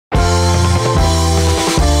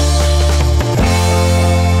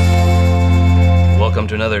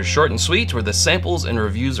to another Short and Sweet, where the samples and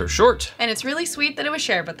reviews are short. And it's really sweet that it was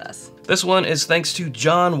shared with us. This one is thanks to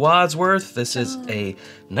John Wadsworth. This is a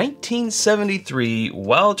 1973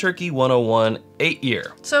 Wild Turkey 101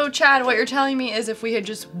 8-year. So Chad, what you're telling me is if we had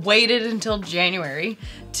just waited until January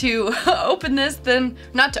to open this, then,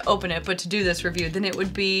 not to open it, but to do this review, then it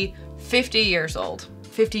would be 50 years old.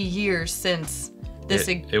 50 years since this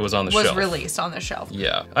it was on the shelf. released on the shelf.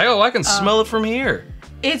 Yeah. I can smell it from here.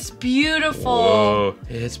 It's beautiful. Whoa,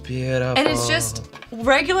 it's beautiful. And it's just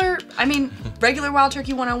regular Wild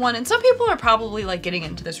Turkey 101. And some people are probably like getting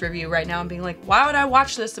into this review right now and being like, why would I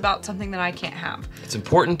watch this about something that I can't have? It's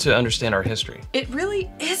important to understand our history. It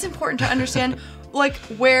really is important to understand like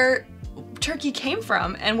where turkey came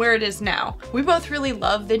from and where it is now. We both really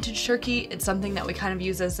love vintage turkey. It's something that we kind of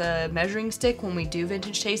use as a measuring stick when we do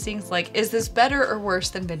vintage tastings. Like, is this better or worse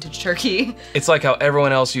than vintage turkey? It's like how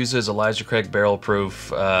everyone else uses Elijah Craig barrel proof,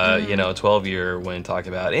 12-year when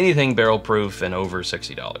talking about anything barrel proof and over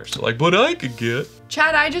 $60. So like, but I could get.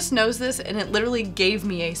 Chad, I just knows this and it literally gave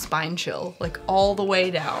me a spine chill, like all the way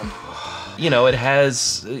down. You know, it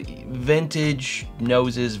has vintage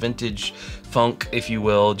noses, vintage funk, if you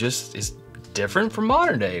will, just is different from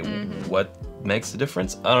modern day. What makes the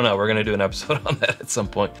difference? I don't know. We're gonna do an episode on that at some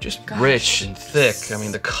point. Just rich and thick. I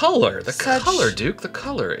mean, the color, Duke, the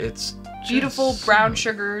color. It's beautiful brown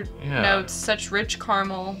sugar notes, such rich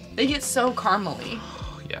caramel. They get so caramely.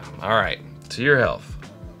 Yeah. All right. To your health.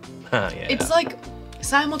 Yeah. It's like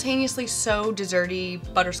simultaneously so desserty,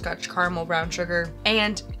 butterscotch, caramel, brown sugar,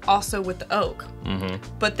 and also with the oak.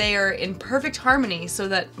 But they are in perfect harmony so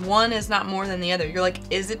that one is not more than the other. You're like,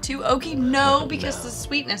 is it too oaky? No, because the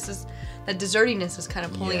sweetness is, the dessertiness is kind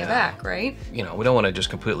of pulling it back, right? You know, we don't want to just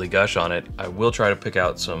completely gush on it. I will try to pick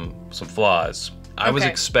out some flaws. I was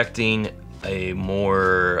expecting a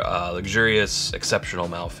more luxurious, exceptional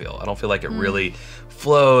mouthfeel. I don't feel like it really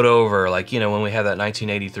flowed over, like, you know, when we had that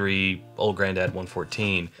 1983 Old Granddad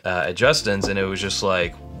 114 at Justin's, and it was just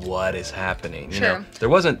like, what is happening? You know, there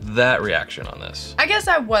wasn't that reaction on this. I guess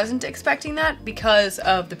I wasn't expecting that because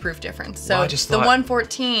of the proof difference. So well, I just the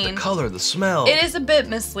 114, the color, the smell, it is a bit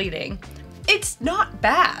misleading. It's not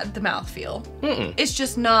bad, the mouthfeel. It's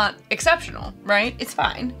just not exceptional, right? It's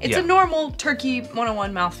fine. It's a normal Turkey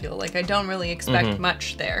 101 mouthfeel. Like, I don't really expect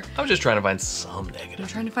much there. I was just trying to find some negative. You're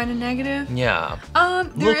trying to find a negative? Yeah.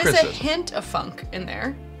 There is a hint of funk in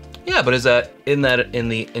there. Yeah, but is that in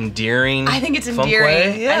the endearing? I think it's endearing.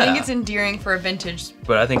 Way? Yeah. I think it's endearing for a vintage.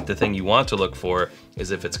 But I think the thing you want to look for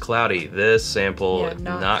is if it's cloudy. This sample,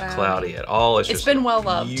 not cloudy at all. It's just been well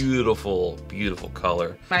loved. Beautiful, beautiful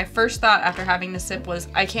color. My first thought after having the sip was,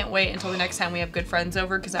 I can't wait until the next time we have good friends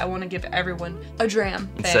over because I want to give everyone a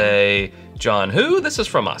dram. Say, John who? This is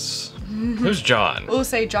from us. Who's John? We'll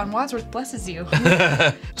say, John Wadsworth blesses you.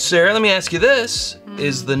 Sarah, let me ask you this.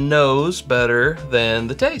 Is the nose better than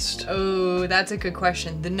the taste? Oh, that's a good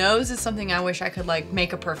question. The nose is something I wish I could like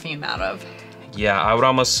make a perfume out of. Yeah, I would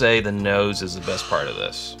almost say the nose is the best part of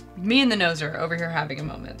this. Me and the nose are over here having a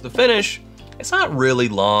moment. The finish, it's not really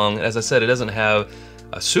long. As I said, it doesn't have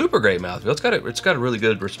a super great mouthfeel. It's got a really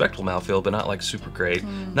good, respectful mouthfeel, but not like super great.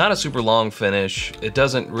 Not a super long finish. It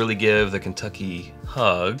doesn't really give the Kentucky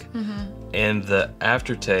hug. And the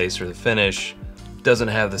aftertaste or the finish doesn't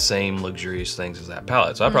have the same luxurious things as that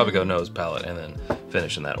palate. So I'd probably go nose, palate, and then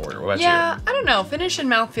finish in that order. What about you? I don't know. Finish and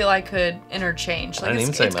mouthfeel I could interchange. Like, I didn't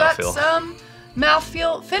even say it's mouthfeel. Got some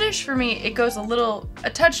mouthfeel. Finish for me, it goes a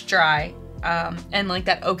touch dry. And like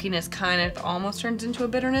that oakiness kind of almost turns into a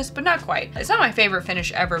bitterness, but not quite. It's not my favorite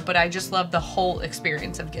finish ever, but I just love the whole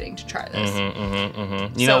experience of getting to try this.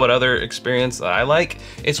 You know what other experience I like?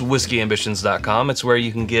 It's whiskyambitions.com. It's where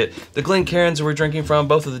you can get the Glencairns that we're drinking from,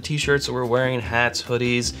 both of the t-shirts that we're wearing, hats,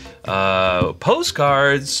 hoodies,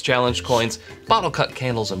 postcards, challenge coins, bottle cut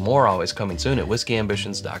candles, and more, always coming soon at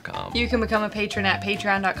whiskyambitions.com. You can become a patron at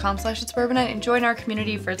patreon.com/itsbourbonnight and join our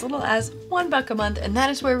community for as little as $1 a month, and that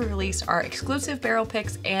is where we release our exclusive barrel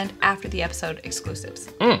picks and after the episode exclusives.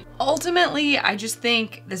 Ultimately, I just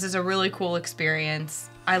think this is a really cool experience.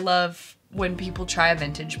 I love when people try a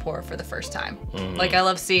vintage pour for the first time. Like, I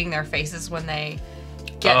love seeing their faces when they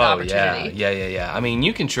get the opportunity. Yeah. I mean,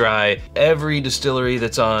 you can try every distillery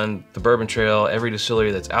that's on the Bourbon Trail, every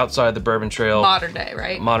distillery that's outside the Bourbon Trail. Modern day,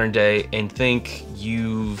 right? Modern day, and think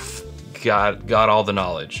you've got all the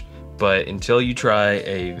knowledge. But until you try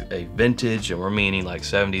a vintage, and we're meaning like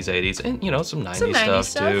 70s, 80s, and you know, some 90s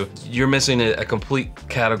stuff too, you're missing a complete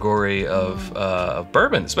category of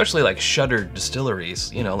bourbon, especially like shuttered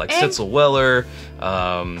distilleries, you know, like Stitzel Weller,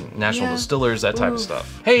 National Distillers, that type of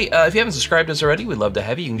stuff. Hey, if you haven't subscribed to us already, we'd love to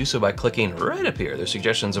have you. You can do so by clicking right up here. There's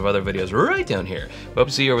suggestions of other videos right down here. We hope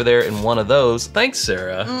to see you over there in one of those. Thanks,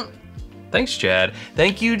 Sarah. Thanks, Chad.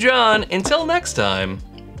 Thank you, John. Until next time,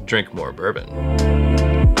 drink more bourbon.